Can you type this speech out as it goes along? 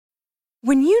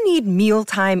When you need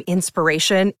mealtime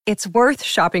inspiration, it's worth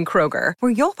shopping Kroger,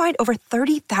 where you'll find over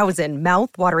 30,000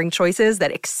 mouth-watering choices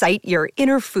that excite your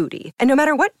inner foodie. And no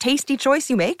matter what tasty choice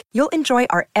you make, you'll enjoy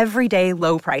our everyday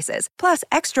low prices, plus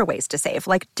extra ways to save,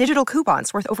 like digital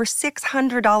coupons worth over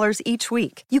 $600 each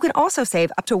week. You can also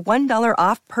save up to $1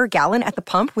 off per gallon at the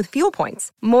pump with fuel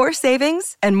points. More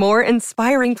savings and more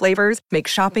inspiring flavors make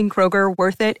shopping Kroger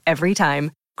worth it every time.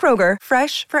 Kroger,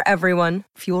 fresh for everyone.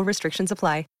 Fuel restrictions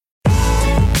apply.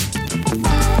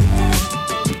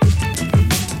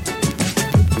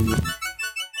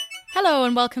 Hello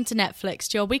and welcome to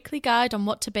Netflix, your weekly guide on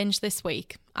what to binge this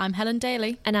week. I'm Helen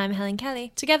Daly. And I'm Helen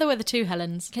Kelly. Together we're the two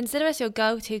Helens. Consider us your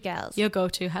go-to girls. Your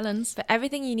go-to Helens. For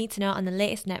everything you need to know on the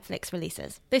latest Netflix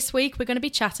releases. This week we're going to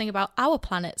be chatting about Our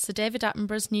Planet, Sir David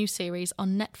Attenborough's new series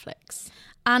on Netflix.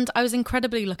 And I was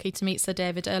incredibly lucky to meet Sir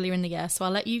David earlier in the year, so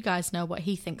I'll let you guys know what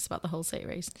he thinks about the whole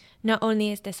series. Not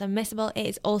only is this unmissable, it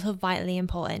is also vitally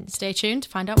important. Stay tuned to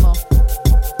find out more.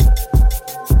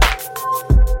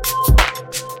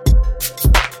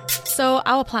 So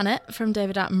Our Planet from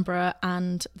David Attenborough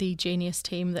and the genius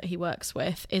team that he works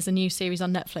with is a new series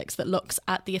on Netflix that looks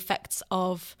at the effects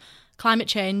of climate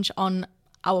change on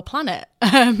our planet.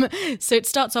 So it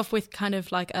starts off with kind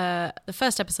of like the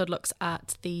first episode looks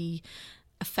at the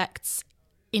effects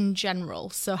in general.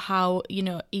 So how, you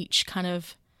know, each kind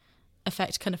of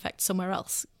effect can affect somewhere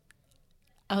else.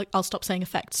 I'll stop saying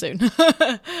effect soon.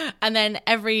 And then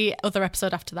every other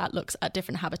episode after that looks at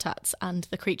different habitats and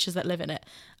the creatures that live in it.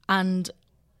 And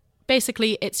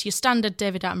basically it's your standard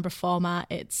David Attenborough format.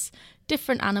 It's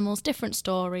different animals, different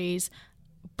stories.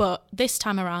 But this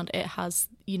time around it has,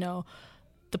 you know,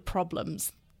 the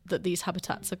problems that these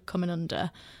habitats are coming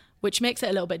under, which makes it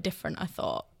a little bit different, I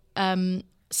thought.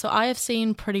 So I have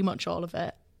seen pretty much all of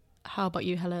it. How about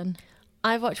you, Helen?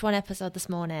 I've watched one episode this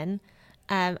morning.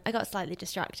 I got slightly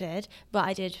distracted, but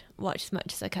I did watch as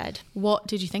much as I could. What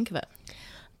did you think of it?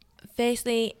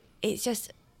 Firstly, it's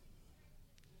just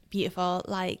beautiful.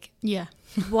 Like, yeah,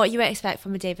 what you would expect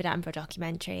from a David Attenborough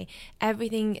documentary.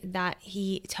 Everything that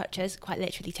he touches quite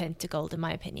literally turns to gold, in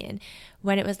my opinion.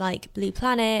 When it was like Blue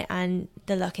Planet and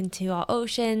the look into our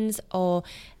oceans, or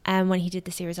when he did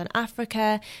the series on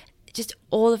Africa, just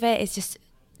all of it is just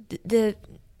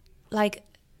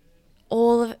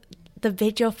all of the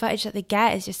video footage that they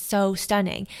get is just so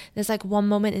stunning. There's like one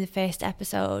moment in the first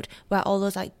episode where all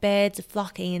those like birds are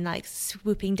flocking and like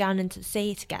swooping down into the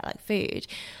sea to get like food,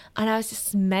 and I was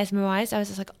just mesmerized. I was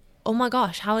just like, oh my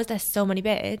gosh, how is there so many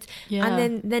birds? Yeah. And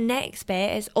then the next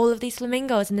bit is all of these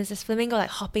flamingos, and there's this flamingo like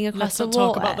hopping across the water. Let's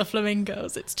not talk about the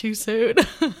flamingos, it's too soon.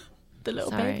 The little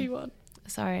baby one.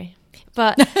 Sorry,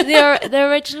 but the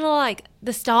original, like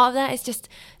the start of that is just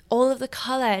all of the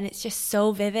colour, and it's just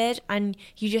so vivid, and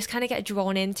you just kind of get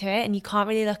drawn into it and you can't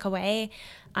really look away.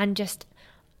 And just,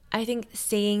 I think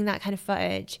seeing that kind of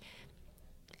footage,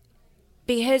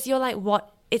 because you're like,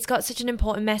 what, it's got such an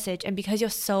important message, and because you're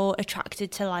so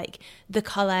attracted to like the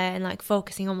colour and like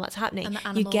focusing on what's happening, and the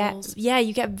animals.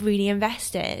 you get really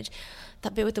invested.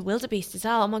 That bit with the wildebeest as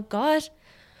well, oh my god,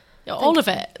 all of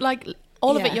it, like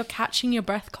all of it, you're catching your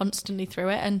breath constantly through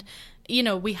it. And you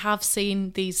know, we have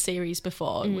seen these series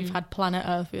before. We've had Planet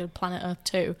Earth, we had Planet Earth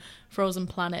 2, Frozen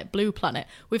Planet, Blue Planet.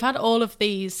 We've had all of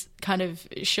these kind of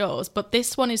shows, but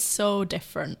this one is so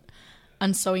different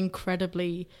and so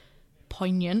incredibly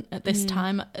poignant at this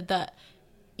time that,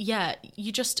 yeah,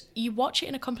 you watch it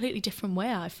in a completely different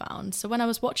way, I found. So when I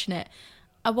was watching it,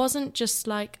 I wasn't just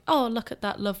like, oh, look at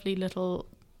that lovely little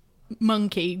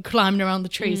monkey climbing around the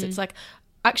trees. It's like,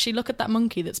 actually, look at that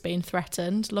monkey that's being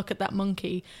threatened. Look at that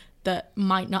monkey that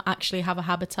might not actually have a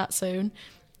habitat soon.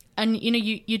 And, you know,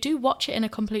 you do watch it in a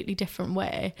completely different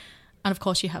way. And, of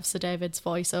course, you have Sir David's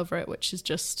voice over it, which is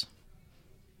just...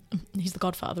 He's the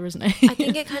godfather, isn't he? I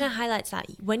think it kind of highlights that.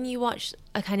 When you watch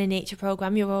a kind of nature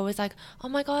program, you're always like, oh,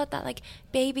 my God, that, like,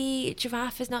 baby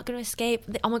giraffe is not going to escape.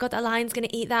 Oh, my God, that lion's going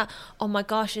to eat that. Oh, my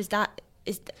gosh, is that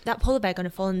polar bear going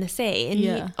to fall in the sea?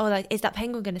 And or like, is that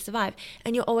penguin going to survive?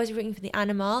 And you're always rooting for the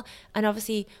animal. And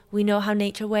obviously we know how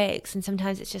nature works, and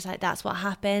sometimes it's just like, that's what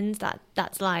happens,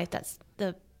 that's life, that's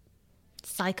the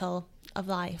cycle of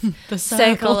life. The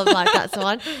circle of life, that's the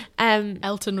one.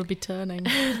 Elton would be turning.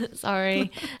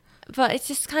 Sorry. But it's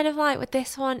just kind of like with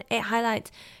this one, it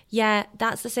highlights, yeah,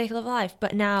 that's the circle of life,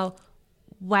 but now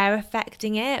we're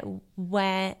affecting it,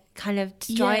 we're kind of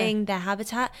destroying their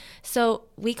habitat. So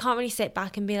we can't really sit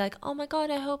back and be like, oh my God,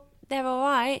 I hope they're all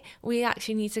right. We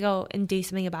actually need to go and do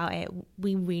something about it.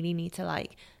 We really need to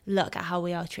like look at how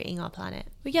we are treating our planet.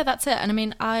 But yeah, that's it. And I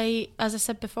mean, as I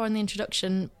said before in the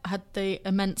introduction, had the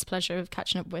immense pleasure of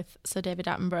catching up with Sir David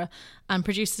Attenborough and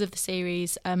producers of the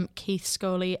series, Keith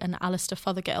Scoley and Alistair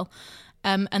Fothergill.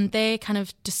 And they kind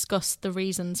of discussed the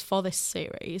reasons for this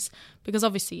series, because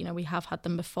obviously, you know, we have had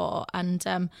them before.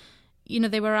 And, you know,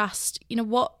 they were asked, you know,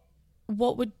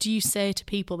 what would you say to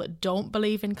people that don't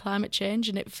believe in climate change?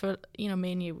 And it, for, you know,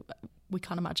 me and you, we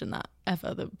can't imagine that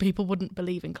ever, that people wouldn't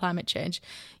believe in climate change,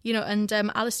 you know. And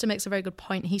Alistair makes a very good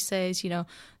point. He says, you know,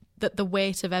 that the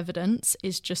weight of evidence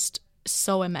is just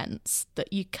so immense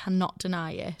that you cannot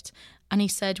deny it. And he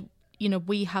said, you know,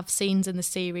 we have scenes in the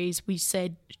series, we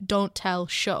say, don't tell,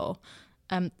 show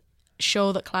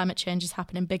that climate change is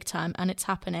happening big time, and it's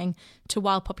happening to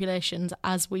wild populations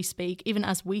as we speak, even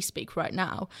as we speak right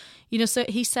now. You know, so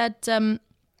he said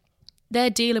they're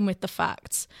dealing with the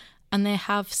facts, and they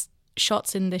have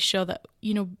shots in this show that,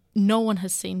 you know, no one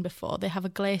has seen before. They have a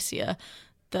glacier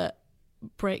that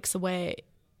breaks away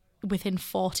within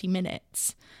 40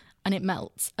 minutes and it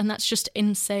melts, and that's just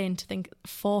insane to think.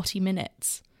 40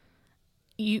 minutes.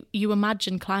 You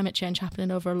imagine climate change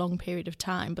happening over a long period of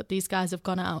time, but these guys have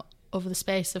gone out over the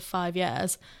space of 5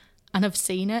 years and have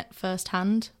seen it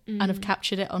firsthand and have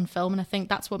captured it on film. And I think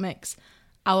that's what makes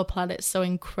Our Planet so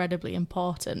incredibly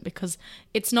important, because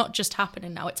it's not just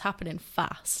happening now, it's happening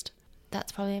fast.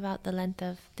 That's probably about the length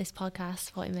of this podcast,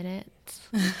 40 minutes.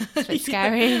 It's a bit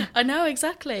scary. I know,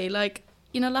 exactly. Like,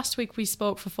 you know, last week we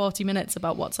spoke for 40 minutes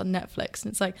about what's on Netflix,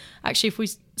 and it's like, actually, if we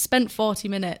spent 40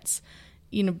 minutes,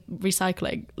 you know,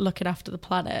 recycling, looking after the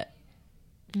planet,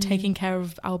 taking care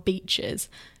of our beaches,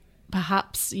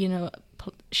 perhaps, you know,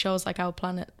 shows like Our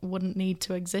Planet wouldn't need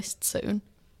to exist soon.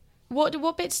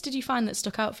 What bits did you find that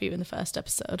stuck out for you in the first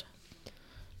episode?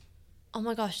 Oh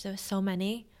my gosh, there were so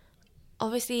many.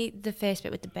 Obviously, the first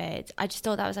bit with the birds, I just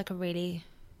thought that was like a really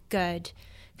good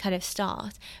kind of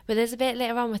start. But there's a bit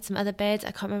later on with some other birds,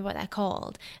 I can't remember what they're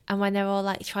called, and when they're all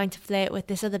like trying to flirt with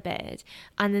this other bird,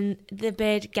 and then the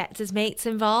bird gets his mates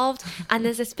involved, and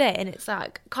there's this bit, and it's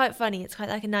like quite funny, it's quite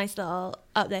like a nice little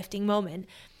uplifting moment,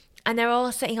 and they're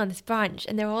all sitting on this branch,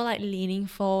 and they're all like leaning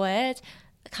forward,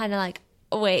 kind of like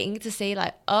waiting to see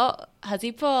like, oh, has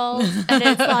he pulled? And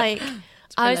it's like,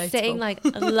 I was sitting like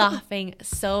laughing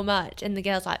so much, and the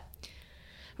girl's like,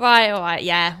 right, all right,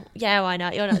 yeah, why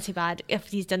not? You're not too bad if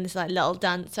he's done this like little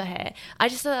dance for her. I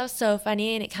just thought that was so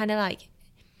funny, and it kind of like,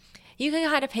 you can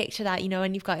kind of picture that, you know,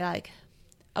 when you've got like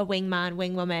a wingman,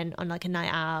 wingwoman on like a night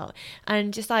out,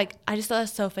 and just like, I just thought it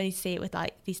was so funny to see it with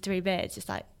like these three birds, just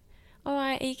like, all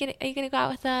right, are you gonna go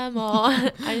out with them? Or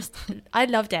I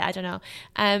loved it. I don't know.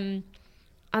 And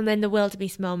then the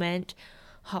wildebeest moment,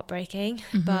 heartbreaking,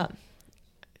 but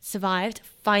survived.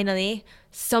 Finally,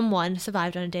 someone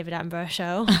survived on a David Attenborough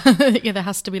show. Yeah, there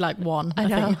has to be like one. I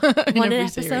know. Think, one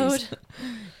episode.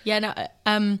 Yeah,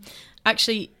 no.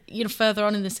 Actually, you know, further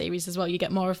on in the series as well, you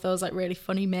get more of those like really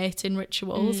funny mating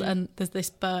rituals, and there's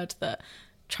this bird that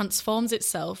transforms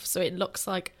itself so it looks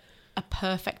like a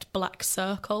perfect black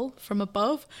circle from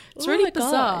above. It's really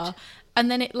bizarre. God. And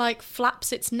then it like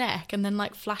flaps its neck, and then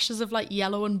like flashes of like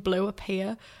yellow and blue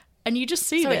appear, and you just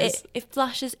see this. It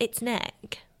flashes its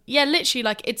neck. Yeah, literally,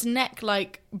 like its neck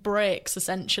like breaks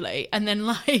essentially, and then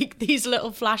like these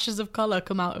little flashes of colour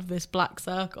come out of this black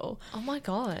circle. Oh my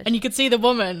God. And you could see the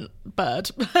woman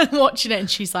bird watching it, and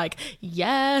she's like,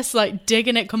 yes, like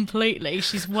digging it completely.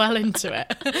 She's well into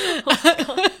it.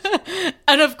 Oh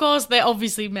and of course they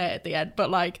obviously mate at the end, but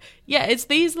like, yeah, it's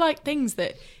these like things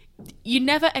that you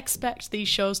never expect these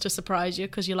shows to surprise you,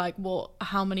 because you're like, well,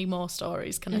 how many more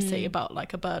stories can I see about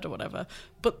like a bird or whatever?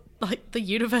 But like the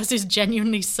universe is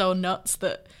genuinely so nuts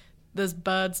that there's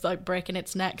birds like breaking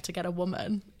its neck to get a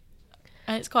woman,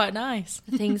 and it's quite nice.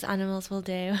 The things animals will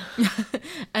do.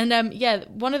 And yeah,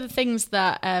 one of the things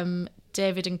that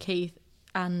David and Keith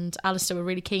and Alistair were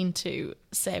really keen to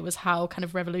say was how kind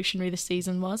of revolutionary this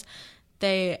season was.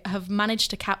 They have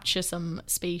managed to capture some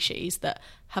species that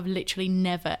have literally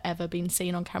never, ever been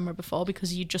seen on camera before,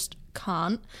 because you just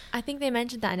can't. I think they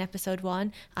mentioned that in episode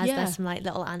 1, as there's some like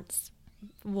little ants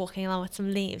walking along with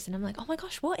some leaves, and I'm like, oh my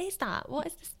gosh, what is that? What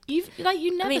is this? You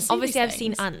never. I mean, obviously I've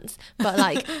seen ants, but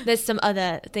like there's some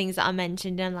other things that are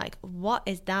mentioned, and I'm like, what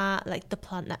is that? Like the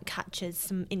plant that catches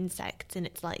some insects, and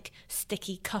it's like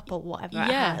sticky cup or whatever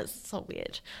it has. It's so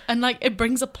weird. And like it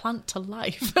brings a plant to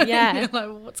life. Yeah. You're like,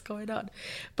 well, what's going on?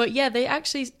 But yeah, they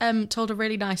actually told a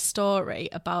really nice story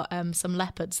about some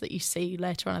leopards that you see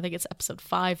later on. I think it's episode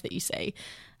 5 that you see.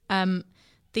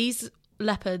 These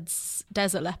leopards,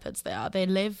 desert leopards they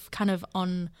live kind of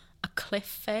on a cliff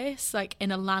face, like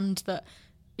in a land that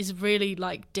is really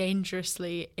like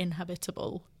dangerously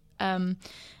inhabitable. And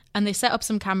they set up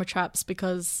some camera traps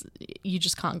because you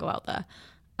just can't go out there.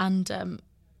 And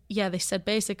they said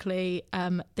basically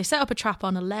they set up a trap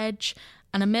on a ledge,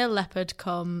 and a male leopard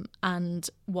come and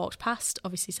walked past,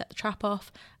 obviously set the trap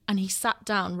off, and he sat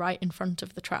down right in front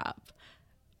of the trap,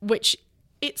 which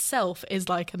itself is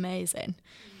like amazing.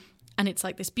 And it's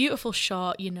like this beautiful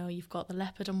shot, you know, you've got the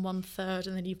leopard on 1/3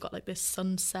 and then you've got like this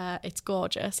sunset, it's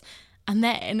gorgeous. And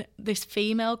then this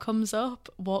female comes up,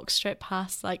 walks straight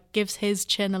past, like gives his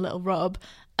chin a little rub,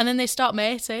 and then they start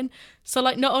mating. So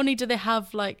like not only do they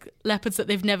have like leopards that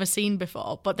they've never seen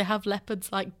before, but they have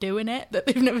leopards like doing it that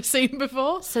they've never seen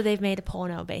before. So they've made a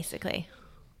porno basically.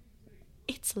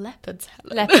 It's leopards,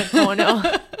 Helen. Leopard porno.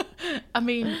 I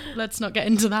mean, let's not get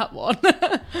into that one.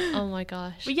 Oh my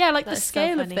gosh. But yeah, like That the is so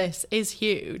scale of funny. this is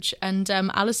huge. And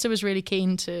Alistair was really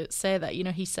keen to say that, you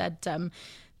know, he said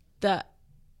that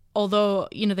although,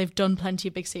 you know, they've done plenty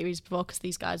of big series before, because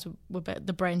these guys were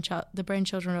the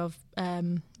brainchildren of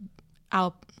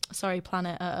our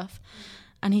planet Earth.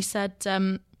 And he said,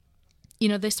 you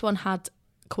know, this one had,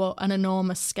 quote, an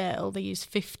enormous scale. They used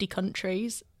 50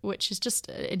 countries, which is just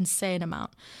an insane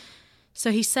amount.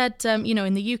 So he said, you know,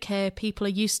 in the UK, people are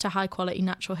used to high quality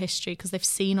natural history because they've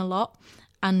seen a lot,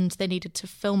 and they needed to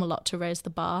film a lot to raise the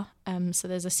bar. So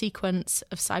there's a sequence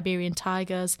of Siberian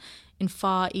tigers in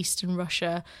far eastern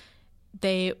Russia.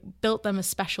 They built them a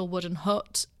special wooden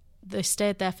hut. They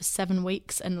stayed there for 7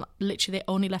 weeks, and literally they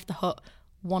only left the hut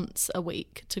once a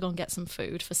week to go and get some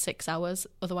food for 6 hours.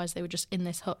 Otherwise, they were just in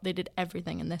this hut. They did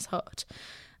everything in this hut.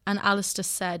 And Alistair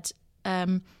said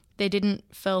they didn't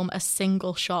film a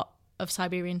single shot of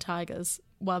Siberian tigers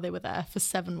while they were there for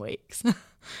 7 weeks,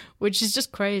 which is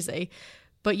just crazy.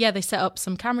 But yeah, they set up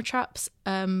some camera traps,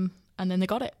 and then they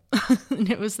got it. And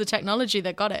it was the technology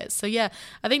that got it. So yeah,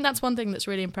 I think that's one thing that's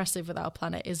really impressive with Our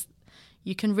Planet, is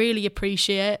you can really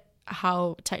appreciate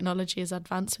how technology is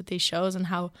advanced with these shows and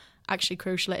how actually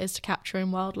crucial it is to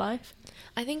capturing wildlife.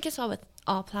 I think as well with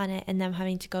Our Planet and them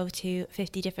having to go to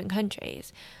 50 different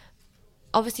countries.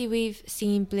 Obviously, we've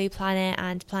seen Blue Planet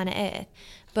and Planet Earth,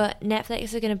 but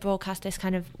Netflix are going to broadcast this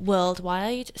kind of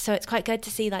worldwide. So it's quite good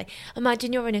to see, like,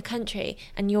 imagine you're in a country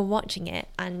and you're watching it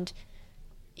and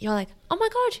you're like, oh my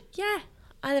God, yeah,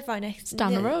 I live right next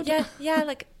down the road. Yeah,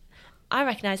 like, I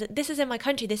recognise it. This is in my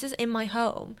country. This is in my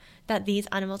home that these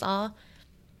animals are.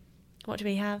 What do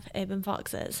we have? Urban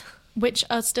foxes. Which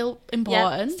are still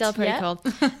important. Yeah, still pretty cool.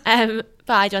 But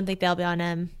I don't think they'll be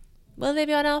on, will they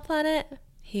be on Our Planet?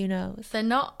 Who knows? They're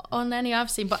not on any I've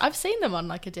seen, but I've seen them on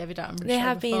like a David Attenborough they show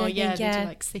have before. Been, I think, they do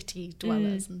like city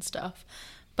dwellers and stuff.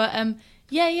 But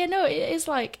no, it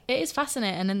is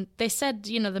fascinating. And they said,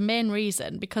 you know, the main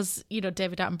reason, because, you know,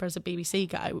 David Attenborough's a BBC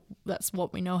guy, that's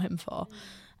what we know him for.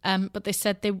 But they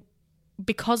said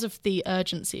because of the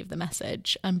urgency of the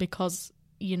message, and because,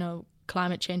 you know,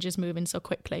 climate change is moving so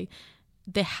quickly,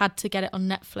 they had to get it on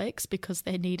Netflix because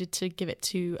they needed to give it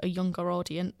to a younger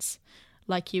audience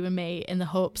like you and me, in the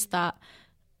hopes that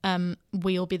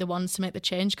we'll be the ones to make the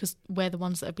change, because we're the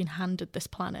ones that have been handed this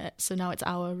planet. So now it's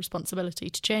our responsibility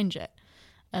to change it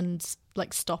and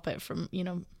like stop it from, you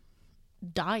know,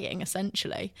 dying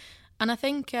essentially. And I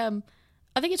think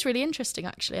it's really interesting,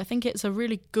 actually. I think it's a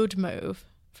really good move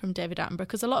from David Attenborough,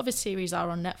 because a lot of his series are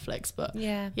on Netflix, but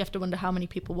yeah, you have to wonder how many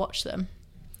people watch them.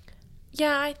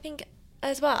 Yeah, I think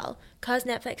as well, because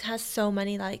Netflix has so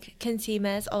many like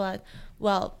consumers, or like,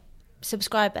 well,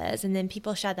 subscribers, and then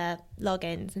people share their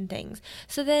logins and things.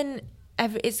 So then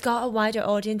it's got a wider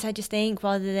audience, I just think,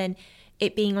 rather than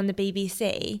it being on the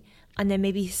BBC and then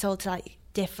maybe sold to like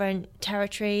different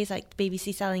territories, like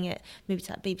BBC selling it maybe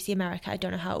to like BBC America. I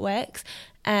don't know how it works.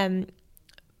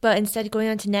 But instead going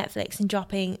onto Netflix and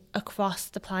dropping across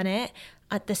the planet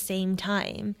at the same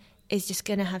time is just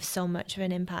going to have so much of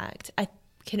an impact. I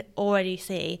can already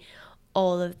see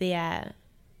all of the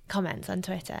comments on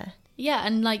Twitter. Yeah,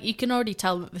 and like you can already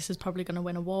tell that this is probably going to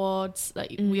win awards.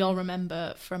 Like we all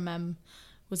remember from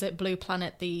was it Blue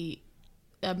Planet, the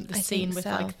scene with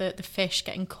like the fish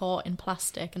getting caught in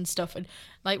plastic and stuff, and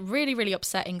like really, really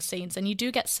upsetting scenes. And you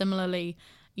do get similarly,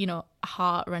 you know,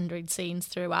 heart-rending scenes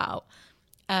throughout.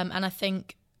 And I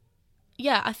think,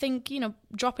 you know,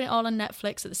 dropping it all on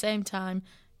Netflix at the same time,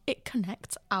 it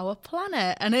connects Our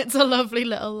Planet, and it's a lovely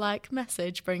little like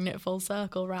message, bringing it full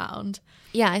circle round.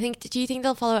 Yeah, do you think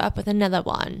they'll follow it up with another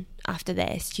one after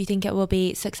this? Do you think it will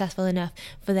be successful enough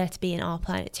for there to be an Our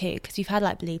Planet 2? Because we've had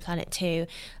like Blue Planet 2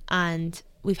 and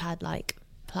we've had like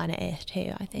Planet Earth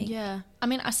 2, I think. Yeah, I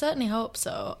mean, I certainly hope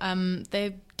so.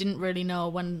 They didn't really know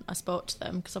when I spoke to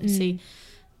them, because obviously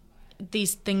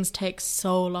these things take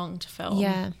so long to film.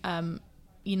 Yeah.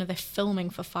 you know, they're filming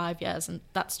for 5 years, and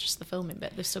that's just the filming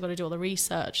bit. They've still got to do all the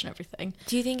research and everything.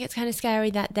 Do you think it's kind of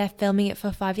scary that they're filming it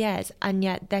for 5 years and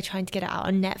yet they're trying to get it out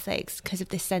on Netflix because of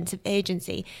this sense of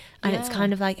urgency? And it's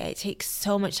kind of like it takes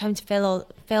so much time to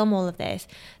film all of this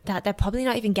that they're probably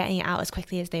not even getting it out as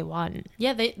quickly as they want.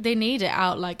 Yeah, they need it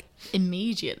out like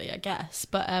immediately, I guess.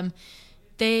 But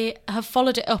they have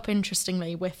followed it up,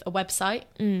 interestingly, with a website,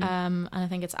 and I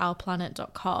think it's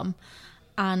ourplanet.com.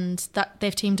 And that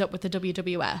they've teamed up with the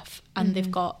WWF, and they've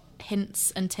got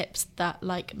hints and tips that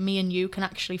like me and you can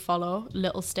actually follow,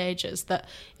 little stages that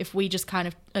if we just kind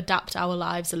of adapt our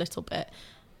lives a little bit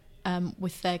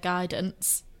with their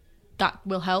guidance, that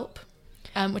will help,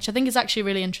 which I think is actually a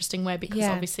really interesting way, because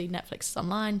obviously Netflix is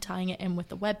online, tying it in with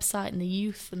the website and the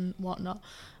youth and whatnot.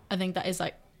 I think that is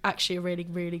like actually a really,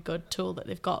 really good tool that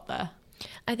they've got there.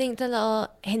 I think the little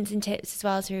hints and tips as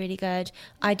well is a really good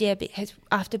idea, because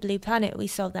after Blue Planet we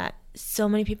saw that so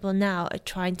many people now are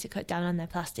trying to cut down on their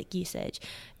plastic usage.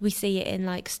 We see it in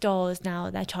like stores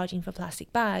now, they're charging for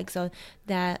plastic bags, or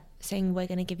they're saying we're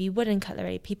going to give you wooden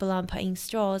cutlery. People aren't putting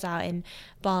straws out in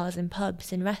bars and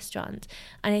pubs and restaurants.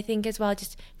 And I think as well,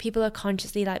 just people are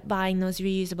consciously like buying those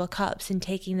reusable cups and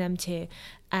taking them to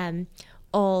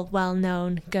all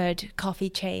well-known good coffee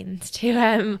chains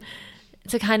to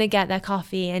kind of get their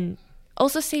coffee and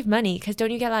also save money, because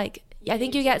don't you get like, I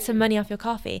think you get some money off your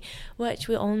coffee, which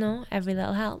we all know every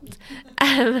little helps.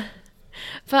 But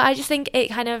I just think it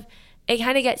kind of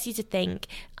gets you to think,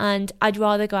 and I'd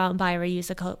rather go out and buy a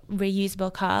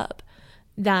reusable cup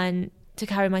than to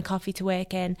carry my coffee to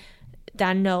work in,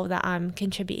 than know that I'm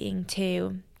contributing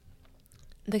to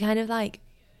the kind of like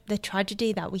the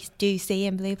tragedy that we do see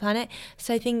in Blue Planet.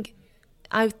 So I think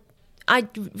I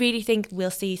really think we'll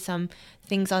see some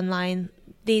things online.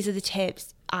 These are the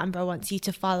tips Attenborough wants you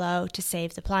to follow to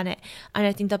save the planet. And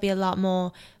I think there'll be a lot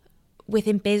more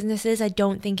within businesses. I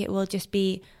don't think it will just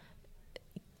be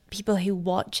people who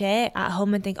watch it at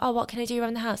home and think, oh, what can I do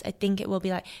around the house? I think it will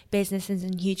be like businesses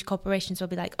and huge corporations will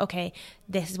be like, okay,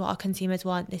 this is what our consumers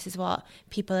want. This is what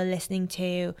people are listening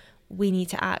to. We need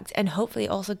to act. And hopefully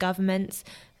also governments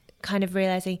kind of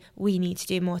realising we need to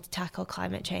do more to tackle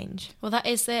climate change. Well, that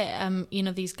is it. You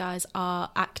know, these guys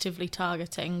are actively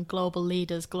targeting global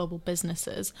leaders, global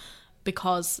businesses,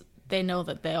 because they know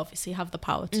that they obviously have the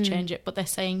power to change it. But they're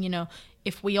saying, you know,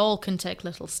 if we all can take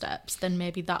little steps, then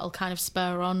maybe that'll kind of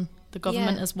spur on the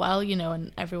government as well, you know,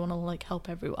 and everyone will like help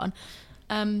everyone.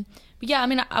 But yeah, I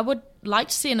mean, I would like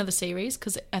to see another series,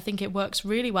 because I think it works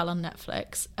really well on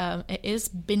Netflix. It is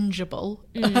bingeable,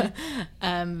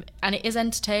 and it is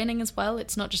entertaining as well.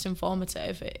 It's not just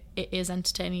informative. It is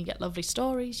entertaining. You get lovely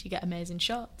stories, you get amazing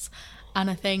shots, and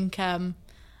I think,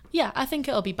 I think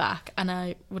it'll be back, and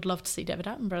I would love to see David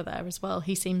Attenborough there as well.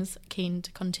 He seems keen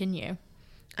to continue.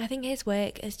 I think his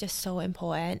work is just so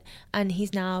important, and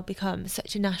he's now become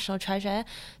such a national treasure.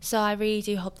 So I really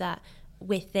do hope that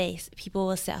with this, people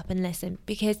will sit up and listen,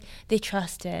 because they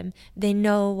trust him. They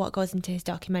know what goes into his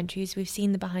documentaries. We've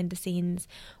seen the behind the scenes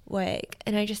work.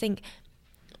 And I just think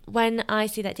when I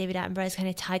see that David Attenborough is kind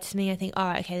of tied to something, I think, all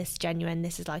right, okay, this is genuine.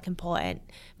 This is like important,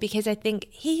 because I think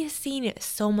he has seen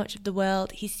so much of the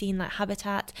world. He's seen like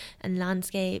habitat and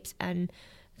landscapes and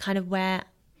kind of where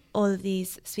all of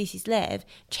these species live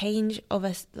change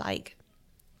over like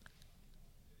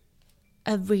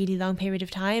a really long period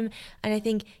of time, and I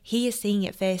think he is seeing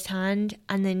it firsthand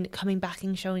and then coming back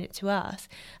and showing it to us.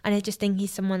 And I just think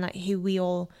he's someone like who we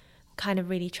all kind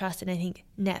of really trust, and I think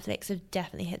Netflix have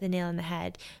definitely hit the nail on the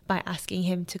head by asking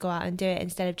him to go out and do it,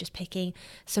 instead of just picking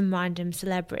some random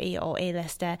celebrity or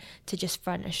A-lister to just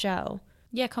front a show.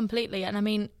 Yeah, completely. And I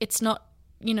mean, it's not,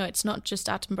 you know, it's not just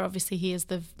Attenborough. Obviously he is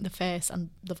the face and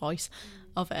the voice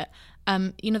of it.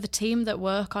 You know, the team that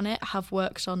work on it have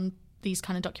worked on these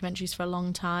kind of documentaries for a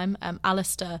long time.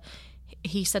 Alistair,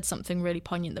 he said something really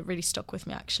poignant that really stuck with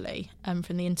me, actually,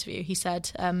 from the interview. He said,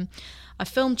 I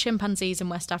filmed chimpanzees in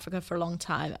West Africa for a long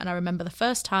time, and I remember the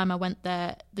first time I went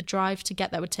there, the drive to get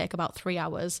there would take about 3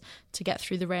 hours to get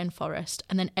through the rainforest,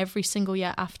 and then every single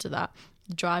year after that,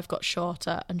 the drive got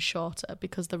shorter and shorter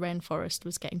because the rainforest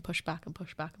was getting pushed back and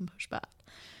pushed back and pushed back.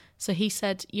 So he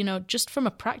said, you know, just from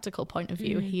a practical point of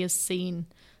view, he has seen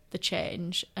the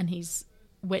change, and he's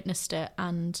witnessed it,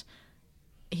 and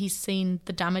he's seen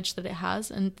the damage that it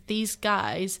has. And these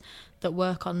guys that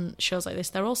work on shows like this,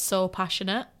 they're all so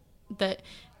passionate that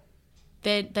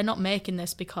they're not making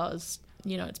this because,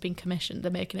 you know, it's been commissioned.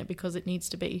 They're making it because it needs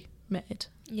to be made.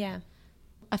 Yeah,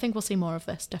 I think we'll see more of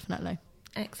this, definitely.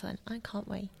 Excellent. I can't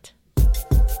wait.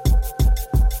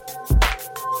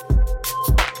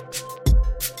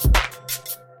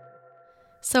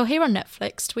 So here on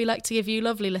Netflix, we like to give you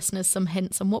lovely listeners some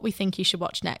hints on what we think you should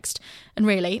watch next. And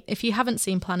really, if you haven't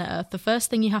seen Planet Earth, the first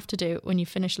thing you have to do when you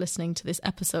finish listening to this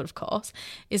episode, of course,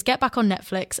 is get back on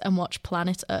Netflix and watch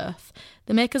Planet Earth.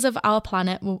 The makers of Our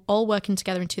Planet were all working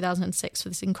together in 2006 for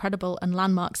this incredible and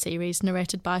landmark series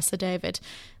narrated by Sir David.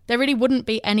 There really wouldn't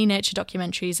be any nature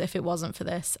documentaries if it wasn't for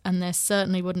this, and there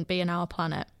certainly wouldn't be an Our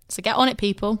Planet. So get on it,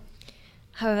 people.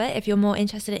 However, if you're more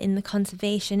interested in the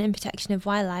conservation and protection of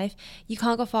wildlife, you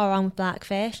can't go far wrong with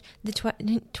Blackfish. The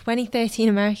 2013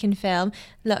 American film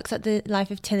looks at the life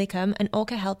of Tilikum, an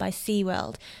orca held by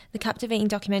SeaWorld. The captivating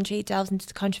documentary delves into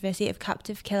the controversy of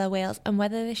captive killer whales and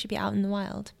whether they should be out in the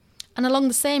wild. And along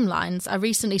the same lines, I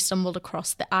recently stumbled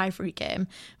across The Ivory Game,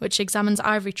 which examines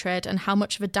ivory trade and how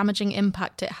much of a damaging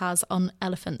impact it has on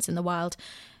elephants in the wild.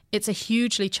 It's a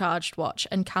hugely charged watch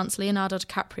and counts Leonardo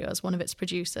DiCaprio as one of its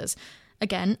producers.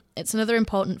 Again, it's another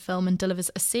important film and delivers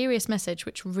a serious message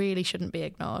which really shouldn't be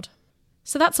ignored.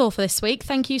 So that's all for this week.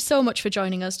 Thank you so much for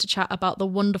joining us to chat about the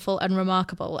wonderful and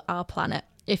remarkable Our Planet.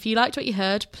 If you liked what you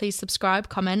heard, please subscribe,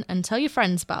 comment and tell your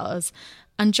friends about us.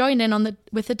 And join in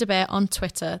with the debate on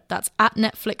Twitter. That's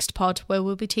 @NetflixedPod, where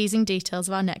we'll be teasing details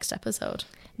of our next episode.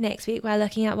 Next week, we're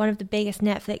looking at one of the biggest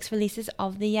Netflix releases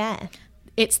of the year.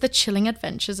 It's The Chilling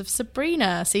Adventures of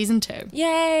Sabrina, Season 2.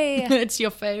 Yay! It's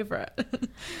your favourite.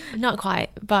 Not quite,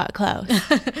 but close.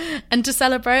 And to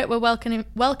celebrate, we're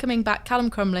welcoming back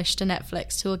Callum Crumlish to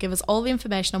Netflix, who will give us all the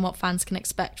information on what fans can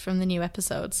expect from the new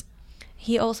episodes.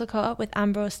 He also caught up with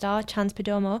Ambrose star Chance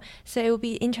Perdomo, so it will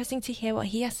be interesting to hear what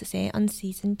he has to say on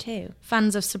Season 2.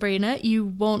 Fans of Sabrina, you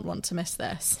won't want to miss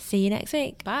this. See you next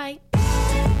week. Bye.